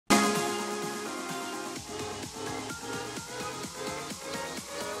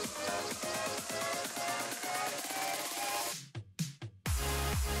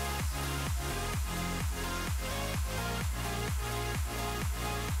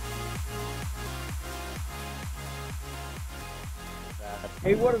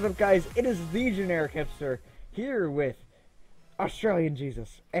Hey, what is up, guys? It is the Generic Hipster here with Australian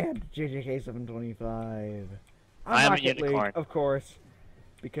Jesus and JJK725. I am a Rocket unicorn. League, of course,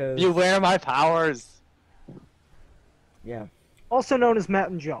 because You wear my powers. yeah. Also known as Matt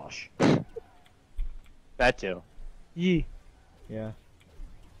and Josh. That too. Yee. Yeah.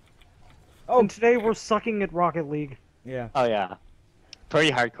 Oh. And today we're sucking at Rocket League. Yeah. Oh yeah.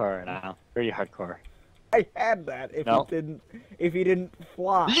 Pretty hardcore right now. Pretty hardcore. I had that if he didn't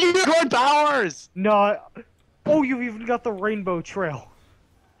fly. Unicorn powers! No. Oh, you've even got the rainbow trail.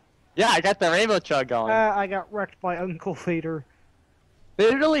 Yeah, I got the rainbow truck going. I got wrecked by Uncle Fader.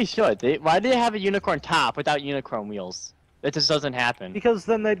 They really should. Why do they have a unicorn top without unicorn wheels? It just doesn't happen. Because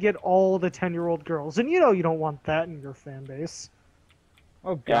then they'd get all the 10-year-old girls, and you know you don't want that in your fan base.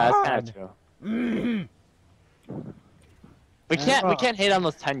 Oh god. Yeah, that's kind of true. We can't hate on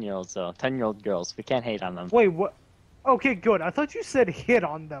those 10-year-olds though. 10-year-old girls. We can't hate on them. Wait, what? Okay, good. I thought you said hit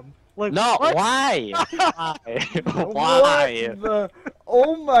on them. Like, no, what? why? Why? What the?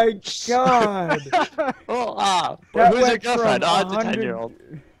 Oh my god! Who's your girlfriend? Oh, it's a 10-year-old.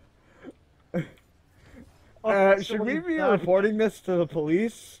 Should we be reporting this to the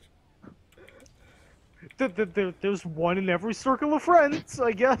police? There's one in every circle of friends,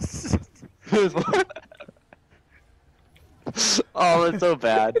 I guess. Oh, it's so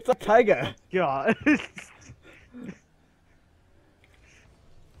bad. It's a tiger. God.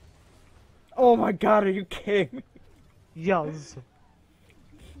 Oh my god, are you kidding? Yes.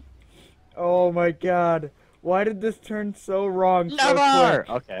 Oh my god. Why did this turn so wrong so Never! quick?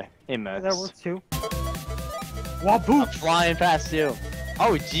 Okay, he missed. That works too. Waboo! Flying past you.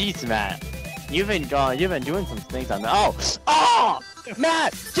 Oh, jeez, Matt. You've been doing some things on that. Oh! Oh!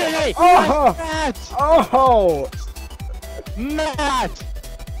 Matt! Jay! Oh! Matt! Oh! Matt!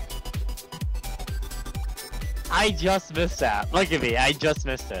 I just missed that. Look at me, I just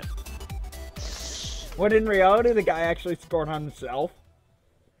missed it. When in reality, the guy actually scored on himself.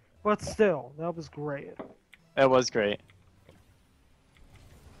 But still, that was great. It was great.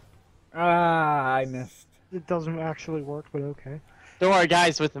 Ah, I missed. It doesn't actually work, but okay. Don't worry,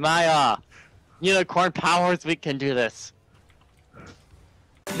 guys. With my unicorn powers, we can do this.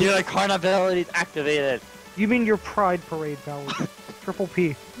 Unicorn abilities activated. You mean your Pride Parade powers? Triple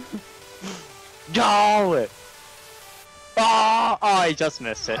P. Go! Oh, I just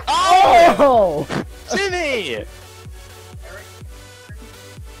missed it. Oh! Jimmy!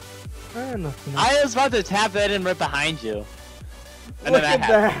 Nothing. I was about to tap that in right behind you. And Look then at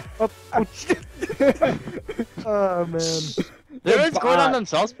that that. Oh man. They've been The scoring on bot.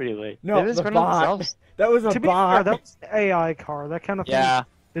 themselves pretty late. No, They've been the scoring on bot. themselves. That was a To be fair, bot. that was an AI car. That kind of thing. Yeah.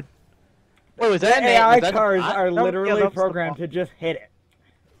 It... Wait, was The that AI was that a cars bot? are yeah, literally that was the programmed bot. to just hit it.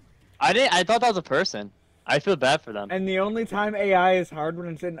 I thought that was a person. I feel bad for them. And the only time AI is hard when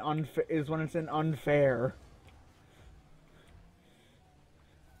it's in is when it's in unfair.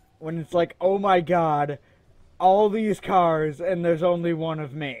 When it's like, oh my god, all these cars and there's only one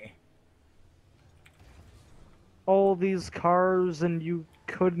of me. All these cars and you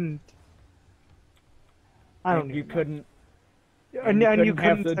couldn't. I don't. And you couldn't. And you couldn't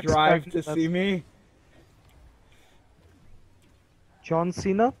have the drive expect to see me. John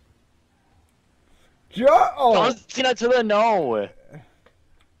Cena. Oh, John Cena to the no.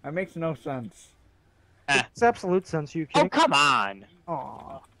 that makes no sense. It's absolute sense. You Oh, kidding? come on.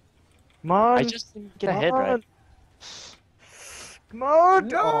 Aw. Come on. I just didn't get a hit right. Come on.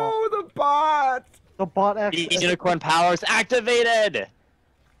 No, Aw. the bot. The bot actually. Unicorn powers activated.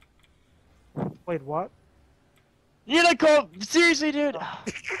 Wait, what? Unicorn, seriously, dude.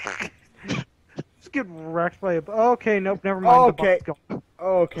 Just get wrecked by a. Okay, nope, never mind. Okay. The bot's gone.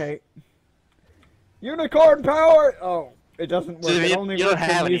 Okay. Unicorn power. Oh, it doesn't work. Dude, It only you don't works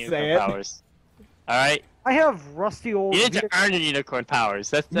have when any you say unicorn it. powers. All right, I have rusty old. you need to vehicle- earn your unicorn powers.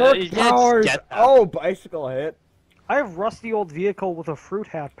 That's you Merc can't powers. just get them. Oh, bicycle hit. I have rusty old vehicle with a fruit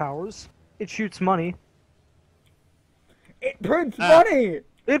hat powers. It shoots money. It prints money.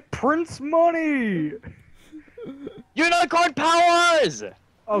 It prints money. Unicorn powers.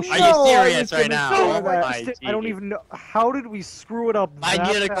 Oh, Are shit. you No, serious I right was now? gonna No, say Oh that. my I don't geez. even know. How did we screw it up? My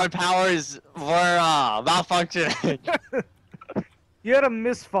that unicorn fast? powers were malfunctioning. You had a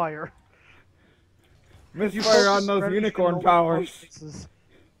misfire. Misfire on those Ready unicorn for powers. places.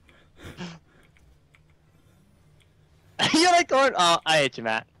 Unicorn. Oh, I hate you,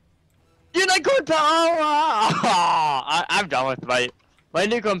 Matt. Unicorn power. Oh, I'm done with my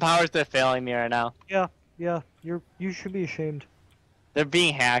unicorn powers. They're failing me right now. Yeah, you should be ashamed. They're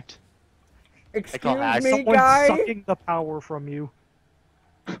being hacked. Excuse hacks. me, Someone's guy. sucking the power from you.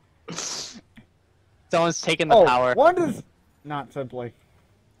 Someone's taking the power. One is not simply.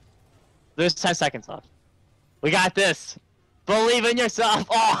 There's 10 seconds left. We got this. Believe in yourself.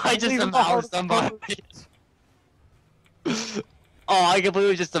 Oh, I just Believe in the heart demolished of somebody. Oh, I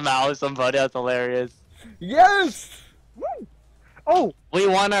completely just demolished somebody. That's hilarious. Yes! Oh, We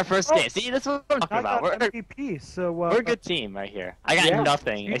won our first Oh. game. See, that's what I'm talking I about. got We're MVP. So we're a good team right here. I got Yeah.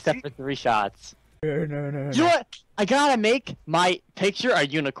 nothing GG. except for 3 shots. No. You know what? I gotta make my picture a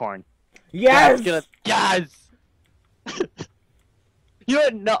unicorn. Yes! Yes! You know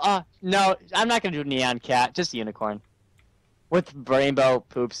what? No, no, I'm not gonna do neon cat, just unicorn. With rainbow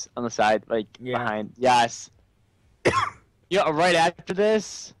poops on the side, like, Yeah. behind. Yes. You know, right after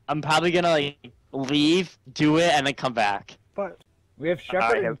this, I'm probably gonna, like, leave, do it, and then come back. but We have Shepard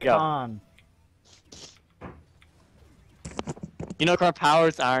Alright, here and we go. Khan. Unicorn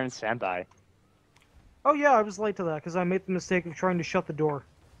powers are in standby. oh yeah, I was late to that because I made the mistake of trying to shut the door.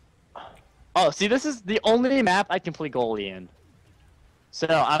 Oh, see, this is the only map I can play goalie in. So,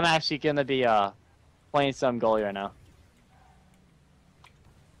 I'm actually gonna be, playing some goalie right now.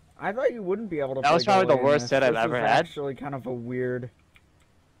 I thought you wouldn't be able to That play was probably the goalie in worst this. set I've This ever is had. actually kind of a weird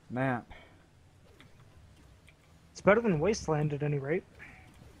map. It's better than Wasteland at any rate.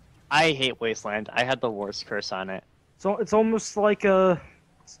 I hate Wasteland. I had the worst curse on it. So it's almost like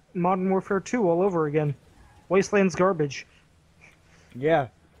Modern Warfare 2 all over again. Wasteland's garbage. Yeah.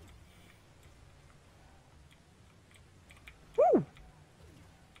 Woo!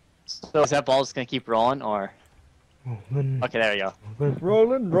 So, is that ball just gonna keep rolling, or? Rolling, Okay, there we go.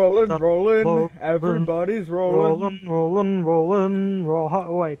 Rolling. Rolling. Everybody's rolling. rolling.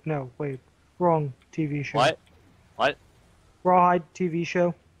 Wait, wrong TV show. What? What? Rawhide TV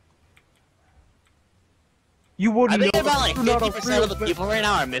show. You I wouldn't think know about like you're not a 50% real of the man. people right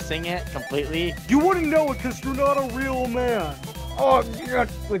now are missing it completely. You wouldn't know it because you're not a real man. Oh,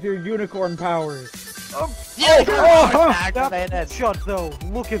 yes, with your unicorn powers. Yeah, oh, activated. Shut though.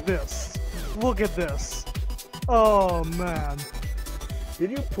 Look at this. Look at this. Oh man.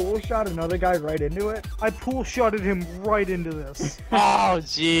 Did you pool shot another guy right into it? I pool shotted him right into this. Oh,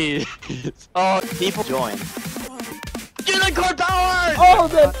 jeez. Oh, people join. Unicorn powers! Oh,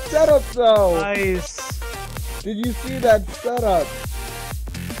 that setup though! Nice. Did you see that setup?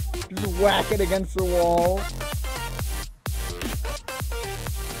 Just whack it against the wall.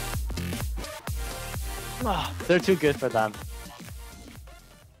 They're too good for them.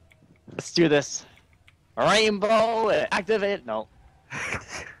 Let's do this. Rainbow, activate. No.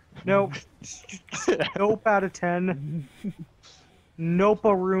 Nope. Nope out of 10. Nope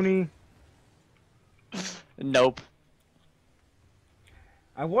a Rooney. Nope.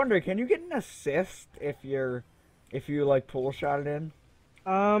 I wonder, can you get an assist if you like pool shot it in?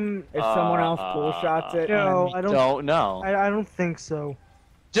 If someone else pool shots it? No, and- I Don't know. I don't think so.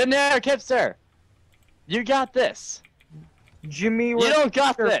 GenericHipster, you got this. Jimmy You don't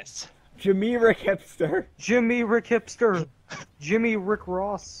got Hipster. this. GenericHipster. Jimmy Rick Hipster. Jimmy Rick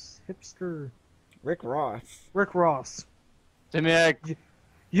Ross Hipster. Rick Ross. Rick Ross. Generic.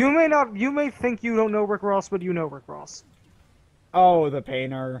 You may think you don't know Rick Ross, but you know Rick Ross. Oh, the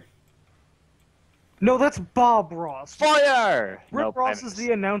painter. No, that's Bob Ross. Fire! Rick Nope, Ross I is missed.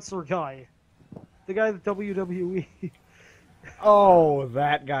 the announcer guy. The guy at WWE. Oh,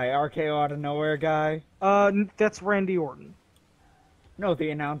 that guy. RKO out of nowhere guy. That's Randy Orton. No,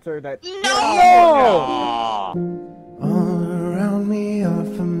 the announcer that... No! All around me are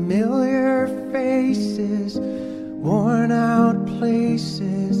familiar faces, worn out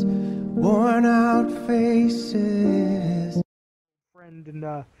places, worn out faces. Friend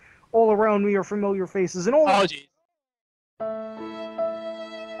and all around me are familiar faces and all. Oh, jeez.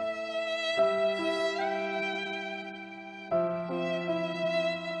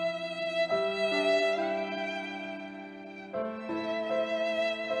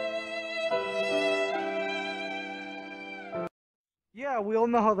 Yeah, we all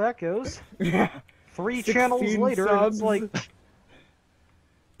know how that goes. Yeah. 3 16 channels later, and it's subs. like,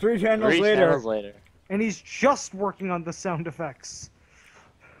 3 channels 3 later. channels later. and he's just working on the sound effects.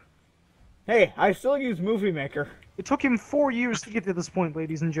 Hey, I still use Movie Maker. It took him 4 years to get to this point,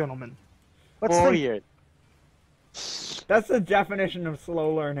 ladies and gentlemen. Let's 4 think. years. That's the definition of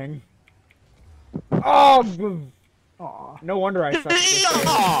slow learning. Oh, Aw. no wonder I suck at this game.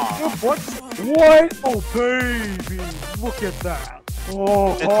 Aw! What? What? Oh, baby! Look at that.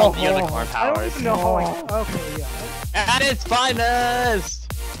 Oh, It's called the unicorn I don't powers. even know how I... Okay, yeah. At its finest!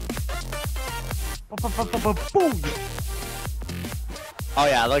 Booyah! Oh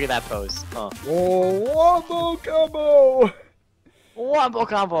yeah, look at that pose. Oh. Oh, wombo combo! Wombo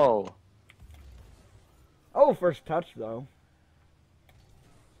combo! Oh, first touch though.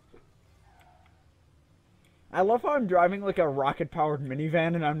 I love how I'm driving like a rocket-powered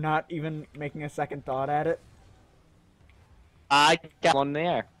minivan and I'm not even making a second thought at it. I got one in the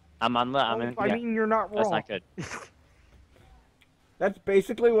air. I'm in I the air. mean, you're not wrong. That's not good. That's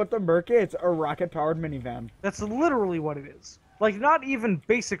basically what the Merc is, a rocket-powered minivan. That's literally what it is. Like, not even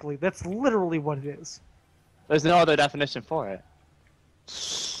basically, that's literally what it is. There's no other definition for it.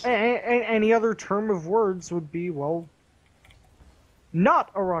 Any other term of words would be, well,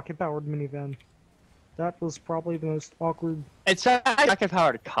 not a rocket-powered minivan. That was probably the most awkward. It's a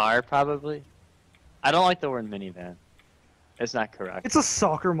rocket-powered car, probably. I don't like the word minivan. It's not correct. It's a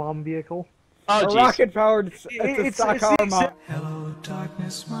soccer mom vehicle. Oh, A jeez. rocket-powered, it's It's a soccer the mom. Hello,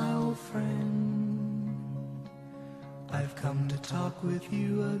 darkness, my old friend. I've come to talk with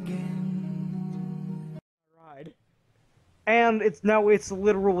you again. Ride. And it's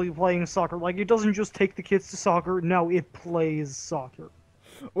literally playing soccer. Like, it doesn't just take the kids to soccer. No, it plays soccer.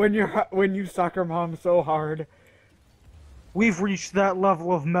 When you soccer mom so hard. We've reached that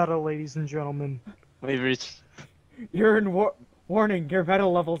level of meta, ladies and gentlemen. We've reached. You're in warning, your meta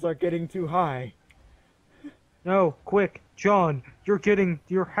levels are getting too high. No, quick, John,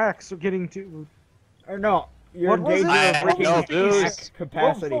 your hacks are getting too... Or no, you're What in was it? danger of I reaching know, dude. hack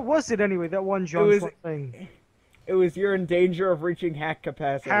capacity. What was it anyway, that one John was- thing? It was you're in danger of reaching hack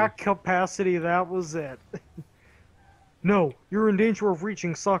capacity. Hack capacity, that was it. No, you're in danger of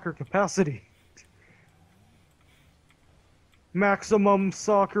reaching soccer capacity. Maximum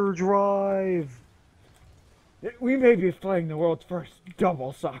soccer drive. We may be playing the world's first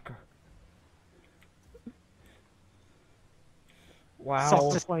double soccer. Wow.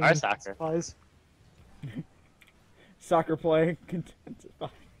 Soccer playing Our soccer. intensifies. Soccer playing intensifies.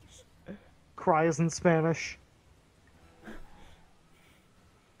 Cries in Spanish.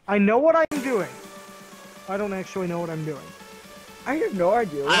 I know what I'm doing. I don't actually know what I'm doing. I have no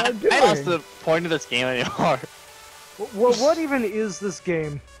idea what I'm doing. I lost the point of this game anymore. What even is this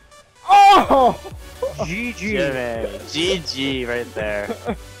game? Oh! GG. Jimmy. GG right there.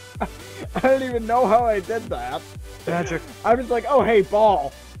 I don't even know how I did that. Magic. I was like, oh hey,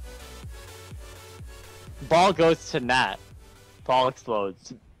 ball. Ball goes to net. Ball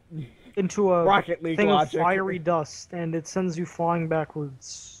explodes. Into a Rocket League thing logic. of fiery dust, and it sends you flying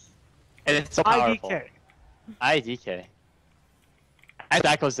backwards. And it's so powerful. IDK. IDK. And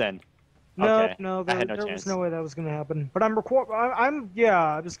that goes in. No, Okay, no, I there, had no there chance. was no way that was gonna happen. But I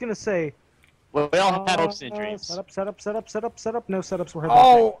was gonna say. We all have hopes and dreams. Setup. No setups were.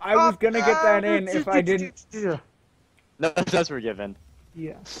 Oh, I was gonna get that in if I didn't. No, that's were given.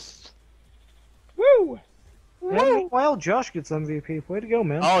 Yeah. Woo! And meanwhile, Josh gets MVP. Way to go,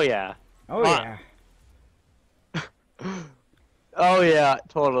 man. Oh yeah. Oh yeah. Oh yeah,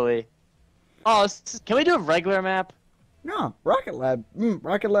 totally. Oh, can we do a regular map? No, Rocket Lab.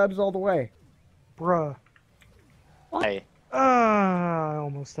 Rocket Lab's all the way. Bruh. Why? I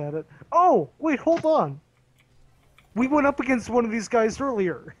almost had it. Oh, wait, hold on. We went up against one of these guys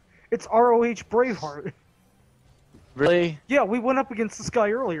earlier. It's ROH Braveheart. Really? Yeah, we went up against this guy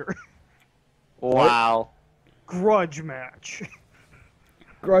earlier. Wow. Grudge match.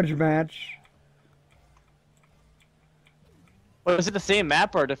 Grudge match. Was it the same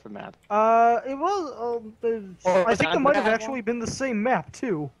map or a different map? It was. Or I was think it it might have Underground actually been the same map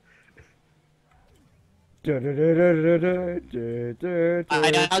too. I dug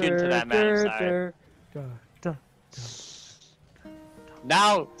into that map, sorry. Duh.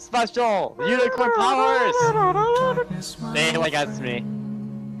 Now, special! Unicorn powers! Darkness, my They old went against me. friend.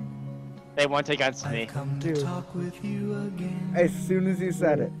 They went against me. I've come to Dude. talk with you again. As soon as he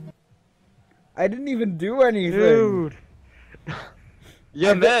said it. I didn't even do anything. Dude,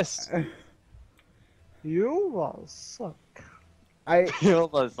 You missed! you all suck. You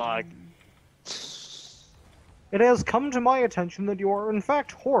almost suck. It has come to my attention that you are in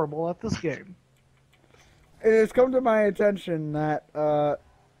fact horrible at this game. It has come to my attention that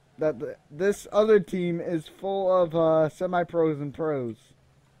this other team is full of semi-pros and pros.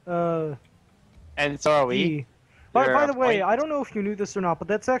 And so are we. E. By You're the a way, point. I don't know if you knew this or not, but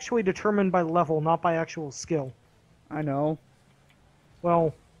that's actually determined by level, not by actual skill. I know.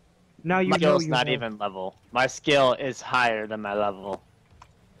 Well, now you My know skill's you not know. even level. My skill is higher than my level.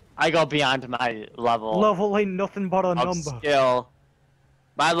 I go beyond my level Level ain't nothing but a of number. skill.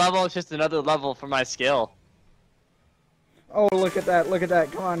 My level is just another level for my skill. Oh, look at that! Look at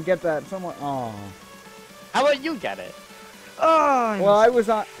that! Come on, get that! Someone. Oh. How about you get it? Ah, Well, I was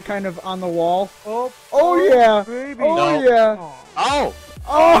kind of on the wall. oh, Oh yeah! baby. Oh No. yeah! Aw. Oh!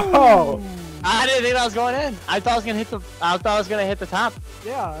 Oh! I didn't think that was going in. I thought I was gonna hit the. I thought I was gonna hit the top.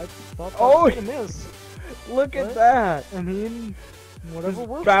 Yeah, I thought that Oh, was gonna miss. Look at What? that! I mean, whatever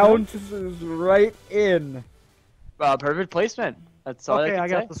works. man. Bounces right in. perfect placement. That's all Okay, I I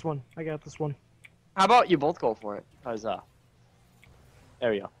can got say. this one. I got this one. How about you both go for it? Cause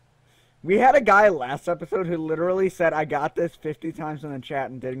there we go. We had a guy last episode who literally said, I got this 50 times in the chat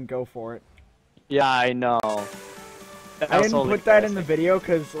and didn't go for it. Yeah, I know. That I was didn't totally put that in the embarrassing. video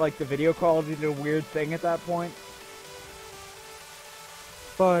because, like, the video quality did a weird thing at that point.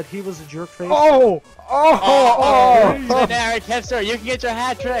 But he was a jerk face. Oh! Oh! GenericHipster, you can get your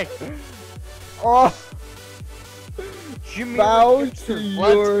hat trick. Oh! Jimmy Bow Hipster. to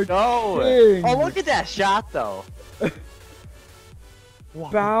your Let's go. king. Oh, look at that shot though.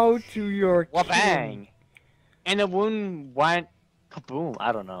 Bow to your king. Wabang. And the wound went kaboom.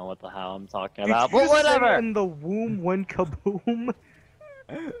 I don't know what the hell I'm talking Did about, you but just say whatever. and the womb went kaboom?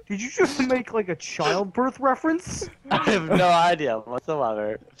 Did you just make like a childbirth reference? I have no idea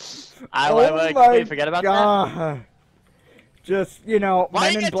whatsoever. I Oh would my forget about that. God. Just, you know, Why are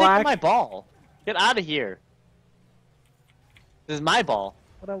Men you in taking Black. my ball? Get out of here. This is my ball.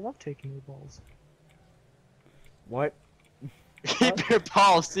 But I love taking your balls. What? Keep your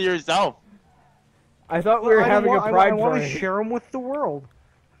balls to yourself. I thought we were having a pride I want to parade. share them with the world.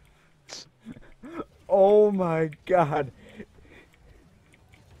 Oh my God.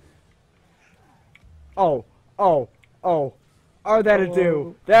 Oh, oh, oh. Are that a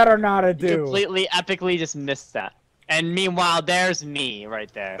do? That or not a You do? completely epically just missed that. And meanwhile, there's me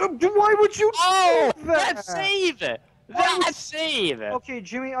right there. Why would you Oh, do that? that save! That save! Okay,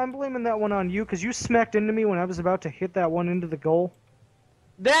 Jimmy, I'm blaming that one on you because you smacked into me when I was about to hit that one into the goal.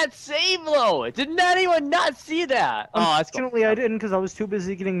 That save though! Did anyone not see that? Oh, that's cool. Unfortunately, I didn't because I was too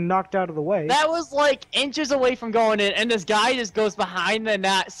busy getting knocked out of the way. That was like inches away from going in, and this guy just goes behind the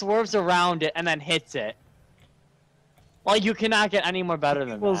net, swerves around it, and then hits it. Like, you cannot get any more better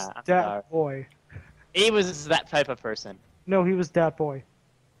He than was that. I'm that sorry. boy. He was that type of person. No, he was that boy.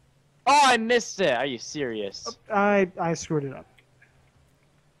 Oh, I missed it. Are you serious? I screwed it up.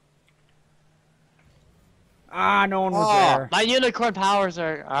 Ah, no one was Oh, there. my unicorn powers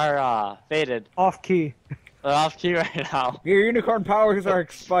are faded. Off key. They're off key right now. Your unicorn powers are We're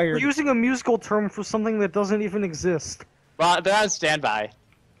expired. using a musical term for something that doesn't even exist. Well, they're on standby.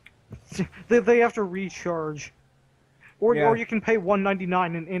 They have to recharge. Or Yeah. you can pay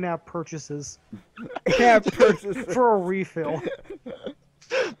 $1.99 in in-app purchases Yeah, purchase. for a refill.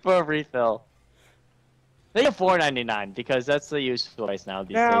 For a refill. They get $4.99 because that's the useful price now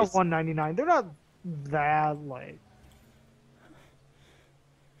these Yeah, days. $1.99. They're not that like.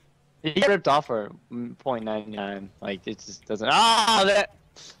 You get ripped off for $0.99. Like, it just doesn't. Ah,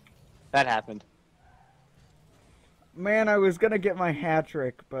 that happened. Man, I was gonna get my hat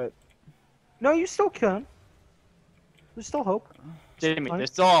trick, but No, you still can. There's still hope. Jimmy, Fine.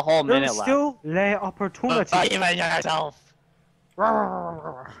 there's still a whole minute There's left. still the opportunity. Believe in yourself.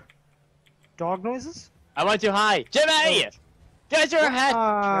 Dog noises? I went too high. Jimmy! Get your head!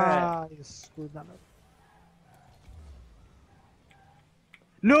 Ah, you screwed that up.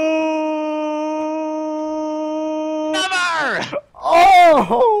 No! Never!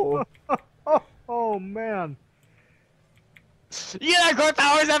 oh, Oh man. Unicorn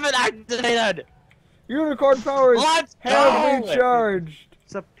powers have been activated! unicorn powers Let's have go! recharged.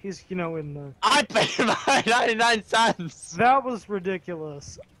 Except he's, you know, in the. I paid my 99 cents! That was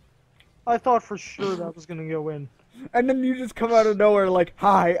ridiculous. I thought for sure that was gonna go in. And then you just come out of nowhere like,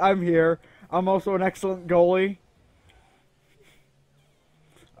 "Hi, I'm here. I'm also an excellent goalie."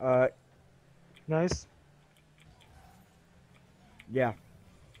 Nice. Yeah.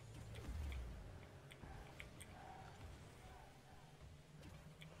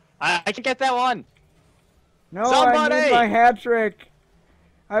 I can get that one! No, I Somebody! need my hat trick.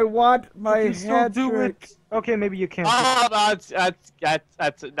 I want my You can still hat do trick. it. Okay, maybe you can't. Oh, that's not good.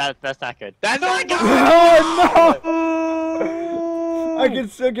 That's not good! Oh no! I can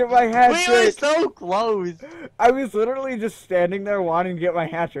still get my hat We were trick. so close! I was literally just standing there wanting to get my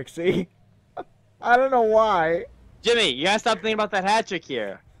hat trick. See? I don't know why. Jimmy, you gotta stop thinking about that hat trick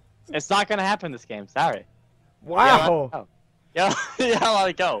here. It's not gonna happen this game, sorry. Wow. Yeah, let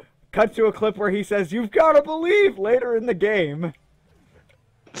it go. Cut to a clip where he says, "You've got to believe" later in the game.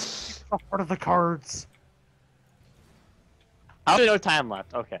 A part of the cards. I only no time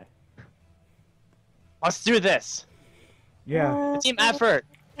left. Okay. Let's do this. Yeah. Team effort.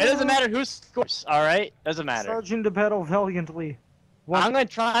 It doesn't matter who scores, alright? Doesn't matter. Charge into battle valiantly. I'm gonna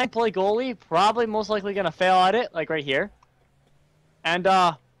try and play goalie. Probably most likely gonna fail at it, like right here. And,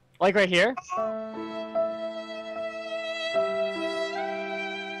 like right here.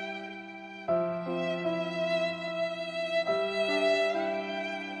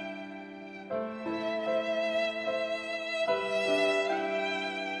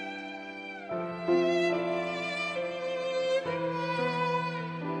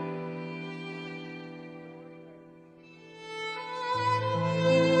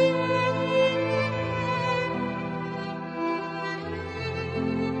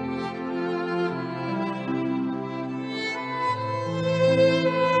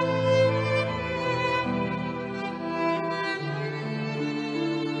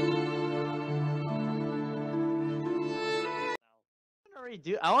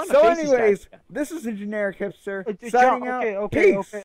 do. I want to So, face these guys anyways, again. this is a generic hipster John, signing out. okay, Peace.